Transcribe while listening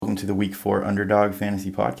welcome to the Week 4 Underdog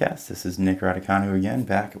Fantasy Podcast. This is Nick Radicanu again,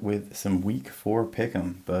 back with some Week 4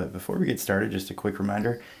 Pick'em. But before we get started, just a quick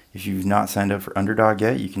reminder, if you've not signed up for Underdog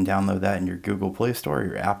yet, you can download that in your Google Play Store or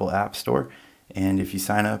your Apple App Store. And if you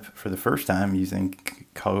sign up for the first time using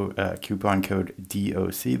coupon code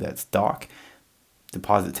DOC, that's DOC,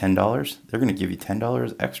 deposit $10, they're going to give you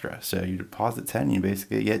 $10 extra. So you deposit 10, you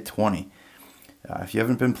basically get 20. If you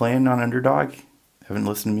haven't been playing on Underdog, haven't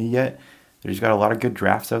listened to me yet, there's got a lot of good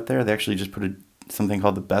drafts out there. They actually just put something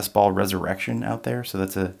called the Best Ball Resurrection out there. So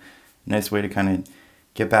that's a nice way to kind of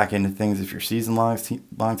get back into things if your season long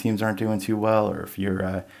teams aren't doing too well, or if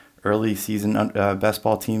your early season best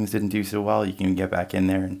ball teams didn't do so well, you can get back in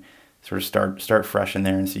there and sort of start fresh in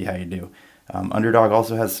there and see how you do. Underdog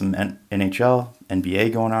also has some NHL,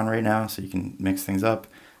 NBA going on right now, so you can mix things up.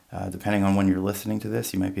 Depending on when you're listening to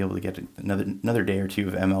this, you might be able to get another day or two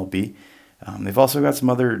of MLB. They've also got some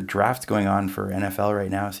other drafts going on for NFL right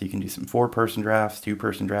now, so you can do some 4-person drafts,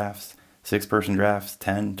 2-person drafts, 6-person drafts,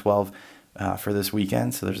 10, 12 for this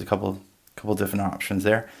weekend. So there's a couple different options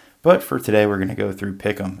there. But for today, we're going to go through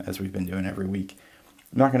Pick'em as we've been doing every week.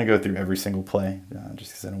 I'm not going to go through every single play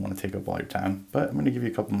just because I don't want to take up all your time, but I'm going to give you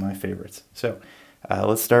a couple of my favorites. So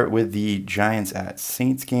let's start with the Giants at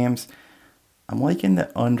Saints games. I'm liking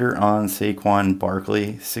the under on Saquon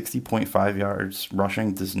Barkley. 60.5 yards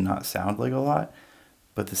rushing does not sound like a lot,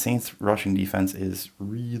 but the Saints rushing defense is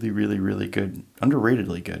really, really, really good,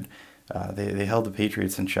 underratedly good. They held the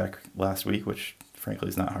Patriots in check last week, which frankly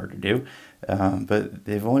is not hard to do, but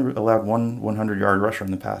they've only allowed one 100-yard rusher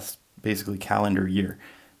in the past basically calendar year.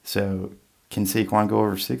 So can Saquon go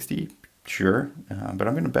over 60? Sure, but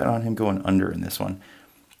I'm going to bet on him going under in this one.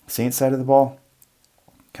 Saints side of the ball,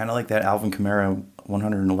 kind of like that Alvin Kamara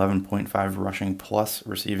 111.5 rushing plus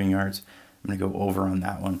receiving yards. I'm going to go over on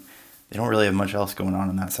that one. They don't really have much else going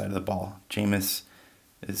on that side of the ball. Jameis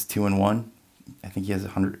is 2-1. I think he has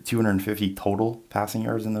 250 total passing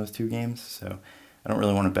yards in those two games, so I don't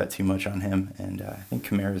really want to bet too much on him. And I think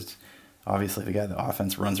Kamara is obviously the guy the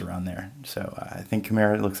offense runs around there. So I think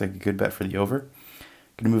Kamara looks like a good bet for the over.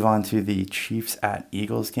 Going to move on to the Chiefs at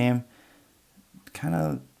Eagles game. Kind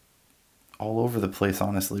of all over the place,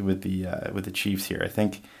 honestly, with the Chiefs here. I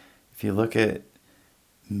think if you look at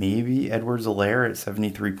maybe Edwards-Helaire at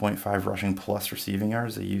 73.5 rushing plus receiving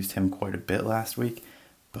yards, they used him quite a bit last week.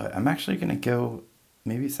 But I'm actually going to go,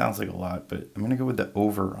 maybe it sounds like a lot, but I'm going to go with the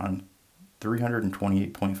over on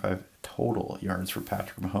 328.5 total yards for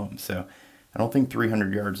Patrick Mahomes. So I don't think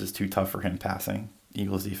 300 yards is too tough for him passing.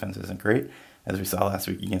 Eagles defense isn't great, as we saw last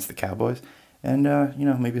week against the Cowboys. And,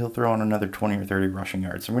 maybe he'll throw on another 20 or 30 rushing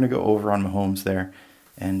yards. So I'm going to go over on Mahomes there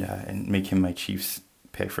and make him my Chiefs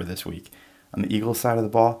pick for this week. On the Eagles side of the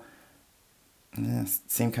ball,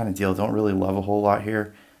 same kind of deal. Don't really love a whole lot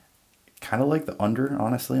here. Kind of like the under,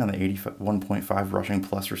 honestly, on the 81.5 rushing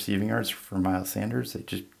plus receiving yards for Miles Sanders. They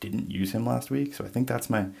just didn't use him last week. So I think that's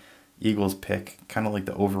my Eagles pick. Kind of like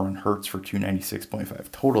the over on Hurts for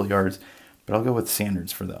 296.5 total yards. But I'll go with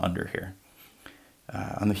Sanders for the under here.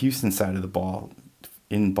 On the Houston side of the ball,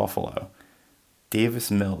 in Buffalo, Davis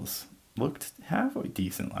Mills looked halfway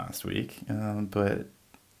decent last week, but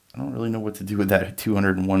I don't really know what to do with that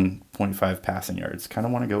 201.5 passing yards. Kind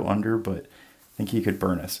of want to go under, but I think he could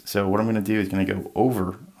burn us. So what I'm going to do is going to go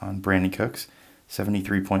over on Brandon Cooks,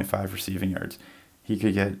 73.5 receiving yards. He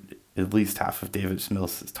could get at least half of Davis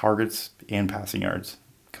Mills' targets and passing yards.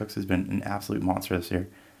 Cooks has been an absolute monster this year,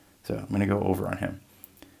 so I'm going to go over on him.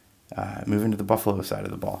 Moving to the Buffalo side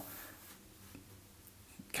of the ball.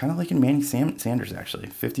 Kind of like in Manny Sanders, actually.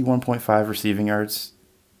 51.5 receiving yards.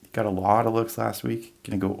 Got a lot of looks last week.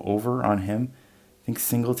 Going to go over on him. I think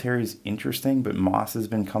Singletary's interesting, but Moss has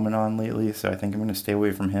been coming on lately, so I think I'm going to stay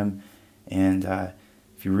away from him. And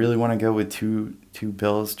if you really want to go with two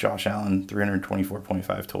Bills, Josh Allen,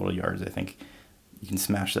 324.5 total yards, I think you can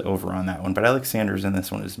smash the over on that one. But I like Sanders in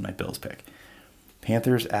this one as my Bills pick.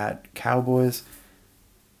 Panthers at Cowboys.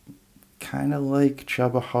 Kind of like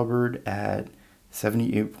Chuba Hubbard at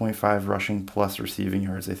 78.5 rushing plus receiving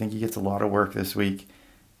yards. I think he gets a lot of work this week.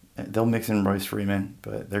 They'll mix in Royce Freeman,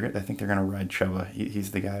 but I think they're going to ride Chuba.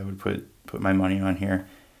 He's the guy I would put my money on here.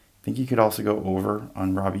 I think you could also go over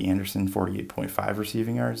on Robbie Anderson, 48.5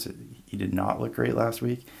 receiving yards. He did not look great last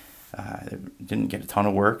week. Didn't get a ton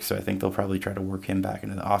of work, so I think they'll probably try to work him back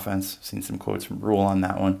into the offense. Seen some quotes from Rule on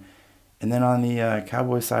that one. And then on the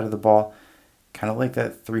Cowboys side of the ball, kind of like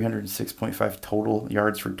that 306.5 total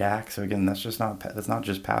yards for Dak. So again, that's not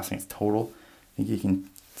just passing, it's total. I think you can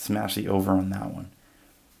smash the over on that one.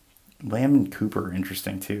 Lamb and Cooper are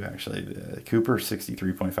interesting too, actually. Cooper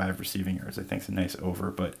 63.5 receiving yards. I think it's a nice over,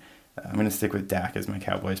 but I'm going to stick with Dak as my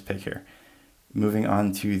Cowboys pick here. Moving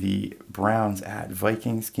on to the Browns at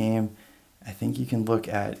Vikings game, I think you can look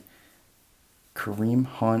at Kareem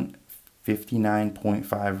Hunt,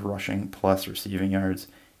 59.5 rushing plus receiving yards.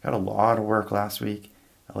 Got a lot of work last week.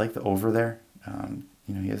 I like the over there.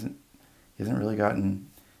 He hasn't really gotten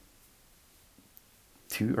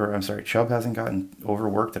Chubb hasn't gotten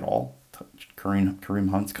overworked at all. Kareem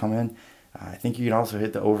Hunt's come in. I think you can also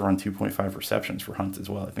hit the over on 2.5 receptions for Hunt as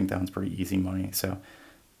well. I think that one's pretty easy money. So a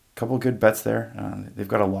couple of good bets there. They've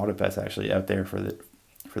got a lot of bets actually out there for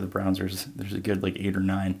the Browns. There's a good like 8 or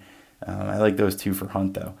 9. I like those two for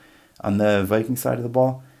Hunt though. On the Viking side of the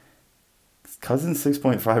ball, Cousins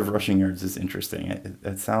 6.5 rushing yards is interesting.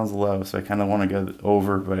 It sounds low, so I kind of want to go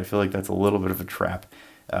over, but I feel like that's a little bit of a trap.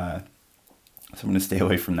 So I'm going to stay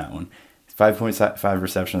away from that one. 5.5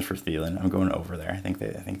 receptions for Thielen. I'm going over there. I think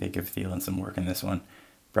they give Thielen some work in this one.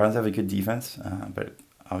 Browns have a good defense, but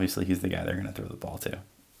obviously he's the guy they're going to throw the ball to,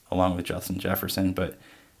 along with Justin Jefferson. But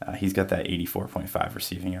he's got that 84.5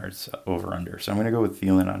 receiving yards over under. So I'm going to go with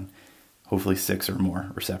Thielen on hopefully 6 or more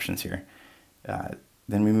receptions here.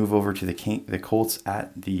 Then we move over to the Colts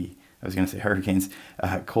at the, I was going to say Hurricanes,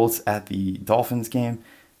 Colts at the Dolphins game.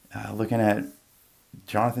 Looking at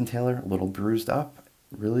Jonathan Taylor, a little bruised up.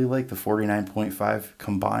 Really like the 49.5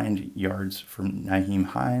 combined yards from Nyheim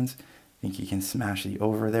Hines. I think he can smash the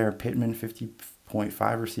over there. Pittman,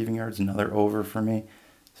 50.5 receiving yards, another over for me.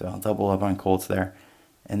 So I'll double up on Colts there.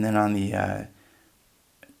 And then on the, I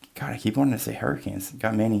keep wanting to say Hurricanes.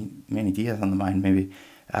 Got Manny Diaz on the mind maybe.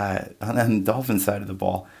 On the Dolphins side of the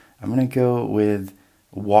ball, I'm going to go with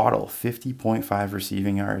Waddle, 50.5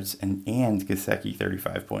 receiving yards, and Gesicki,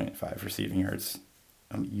 35.5 receiving yards.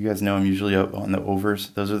 You guys know I'm usually up on the overs.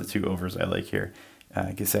 Those are the two overs I like here,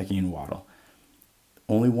 Gesicki and Waddle.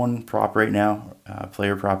 Only one prop right now,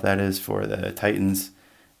 player prop that is, for the Titans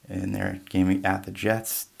in their game at the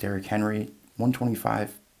Jets. Derrick Henry,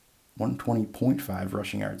 120.5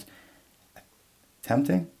 rushing yards.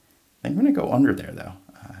 Tempting? I'm going to go under there, though.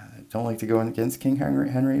 Don't like to go against King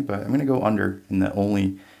Henry, but I'm going to go under in the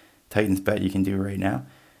only Titans bet you can do right now.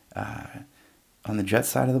 On the Jets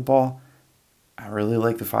side of the ball, I really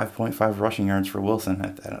like the 5.5 rushing yards for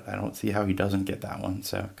Wilson. I don't see how he doesn't get that one.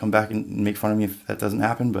 So come back and make fun of me if that doesn't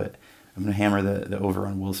happen, but I'm going to hammer the over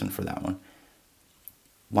on Wilson for that one.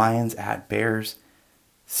 Lions at Bears.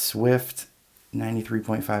 Swift,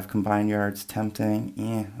 93.5 combined yards. Tempting.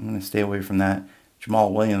 I'm going to stay away from that.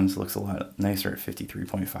 Jamal Williams looks a lot nicer at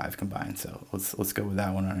 53.5 combined, so let's go with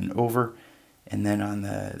that one on an over. And then on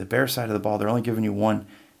the Bears side of the ball, they're only giving you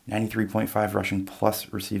 93.5 rushing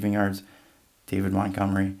plus receiving yards. David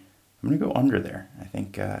Montgomery. I'm going to go under there. I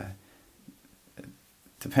think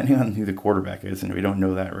depending on who the quarterback is, and we don't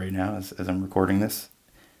know that right now as I'm recording this,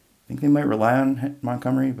 I think they might rely on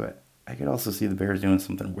Montgomery, but I could also see the Bears doing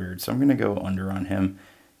something weird. So I'm going to go under on him.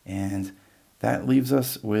 And that leaves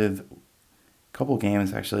us with couple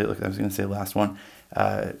games, actually. Look, I was going to say last one.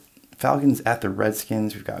 Falcons at the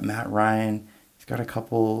Redskins. We've got Matt Ryan. He's got a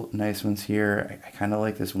couple nice ones here. I kind of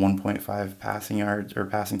like this 1.5 passing yards or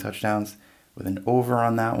passing touchdowns with an over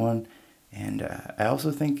on that one. And I also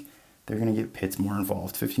think they're going to get Pitts more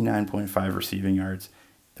involved. 59.5 receiving yards.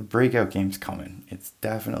 The breakout game's coming. It's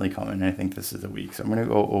definitely coming. And I think this is the week. So I'm going to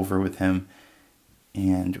go over with him.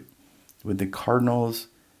 And with the Cardinals,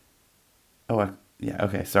 yeah,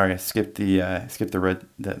 okay, sorry, I skipped the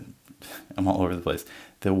I'm all over the place.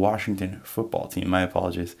 The Washington football team, my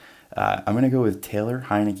apologies. I'm going to go with Taylor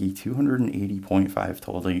Heineke,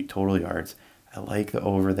 280.5 total yards. I like the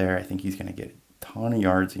over there. I think he's going to get a ton of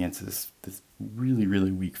yards against this really,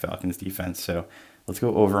 really weak Falcons defense. So let's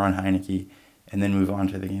go over on Heineke and then move on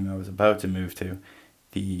to the game I was about to move to,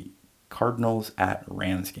 the Cardinals at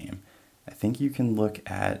Rams game. I think you can look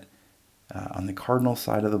at on the Cardinals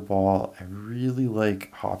side of the ball, I really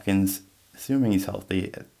like Hopkins, assuming he's healthy,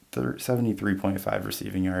 at 73.5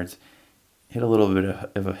 receiving yards. Hit a little bit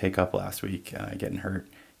of a hiccup last week, getting hurt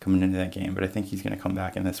coming into that game, but I think he's going to come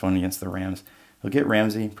back in this one against the Rams. He'll get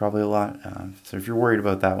Ramsey probably a lot, so if you're worried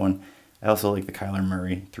about that one, I also like the Kyler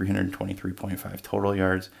Murray, 323.5 total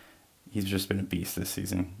yards. He's just been a beast this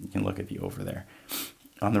season. You can look at the over there.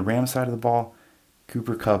 On the Rams side of the ball,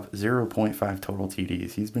 Cooper Kupp, 0.5 total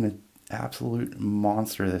TDs. He's been an absolute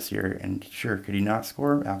monster this year, and sure, could he not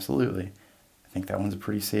score? Absolutely. I think that one's a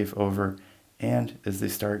pretty safe over, and as they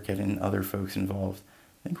start getting other folks involved,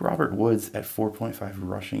 I think Robert Woods at 4.5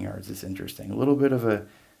 rushing yards is interesting. A little bit of a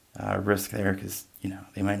risk there because, they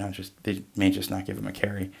may just not give him a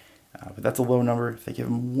carry, but that's a low number. If they give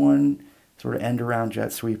him one sort of end around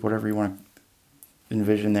jet sweep, whatever you want to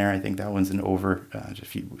envision there, I think that one's an over,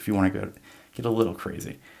 just if you want to go get a little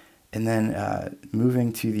crazy. And then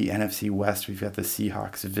moving to the NFC West, we've got the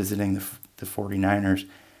Seahawks visiting the 49ers.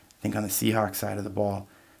 I think on the Seahawks side of the ball,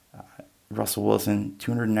 Russell Wilson,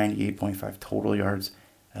 298.5 total yards.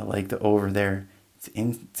 I like the over there. It's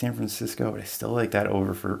in San Francisco, but I still like that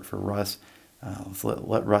over for Russ. Let's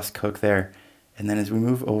let Russ cook there. And then as we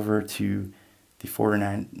move over to the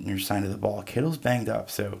 49ers side of the ball, Kittle's banged up,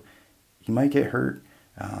 so he might get hurt.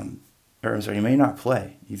 He may not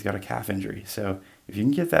play. He's got a calf injury. So if you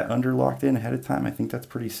can get that under locked in ahead of time, I think that's a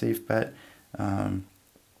pretty safe bet.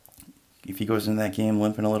 If he goes into that game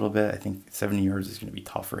limping a little bit, I think 70 yards is going to be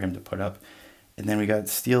tough for him to put up. And then we got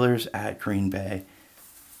Steelers at Green Bay.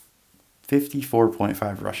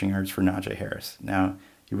 54.5 rushing yards for Najee Harris. Now,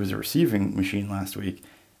 he was a receiving machine last week.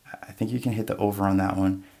 I think you can hit the over on that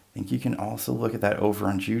one. I think you can also look at that over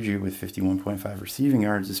on Juju with 51.5 receiving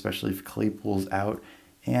yards, especially if Claypool's out.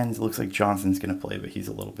 And it looks like Johnson's going to play, but he's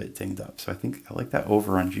a little bit dinged up. So I think I like that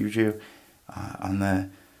over on Juju. On the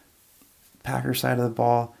Packers side of the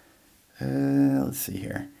ball, let's see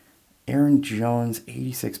here. Aaron Jones,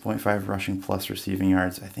 86.5 rushing plus receiving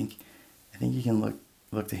yards. I think you can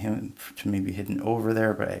look to him to maybe hit an over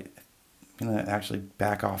there, but I'm going to actually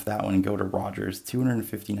back off that one and go to Rodgers,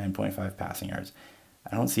 259.5 passing yards.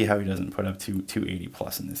 I don't see how he doesn't put up 280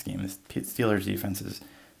 plus in this game. This Steelers defense is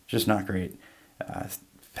just not great.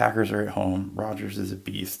 Packers are at home. Rodgers is a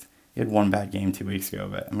beast. He had one bad game 2 weeks ago,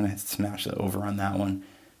 but I'm going to smash the over on that one.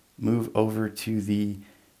 Move over to the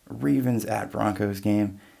Ravens at Broncos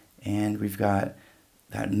game, and we've got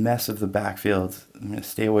that mess of the backfield. I'm going to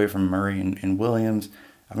stay away from Murray and Williams.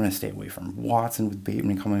 I'm going to stay away from Watson with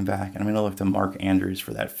Bateman coming back, and I'm going to look to Mark Andrews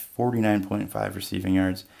for that 49.5 receiving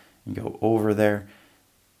yards and go over there.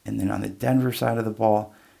 And then on the Denver side of the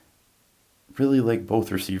ball, really like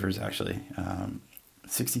both receivers actually.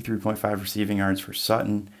 63.5 receiving yards for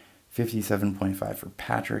Sutton, 57.5 for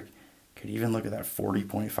Patrick. Could even look at that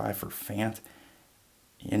 40.5 for Fant.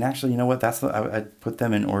 And actually, you know what? I'd put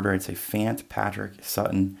them in order. I'd say Fant, Patrick,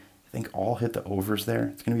 Sutton. I think all hit the overs there.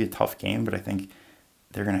 It's going to be a tough game, but I think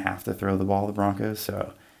they're going to have to throw the ball, the Broncos.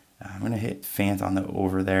 So I'm going to hit Fant on the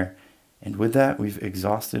over there. And with that, we've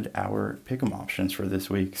exhausted our pick'em options for this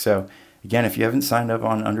week. So again, if you haven't signed up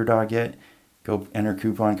on Underdog yet, go enter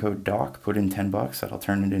coupon code DOC, put in $10. That'll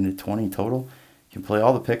turn it into 20 total. You can play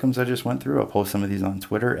all the pick'ems I just went through. I'll post some of these on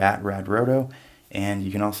Twitter at RadRoto. And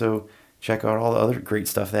you can also check out all the other great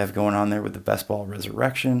stuff they have going on there with the Best Ball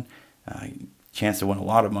Resurrection. Chance to win a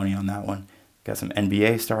lot of money on that one. Got some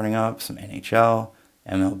NBA starting up, some NHL,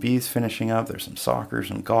 MLB's finishing up. There's some soccer,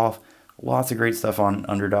 some golf. Lots of great stuff on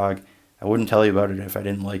Underdog. I wouldn't tell you about it if I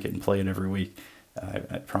didn't like it and play it every week.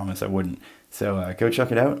 I promise I wouldn't. So go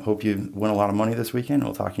check it out. Hope you win a lot of money this weekend.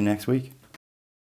 We'll talk to you next week.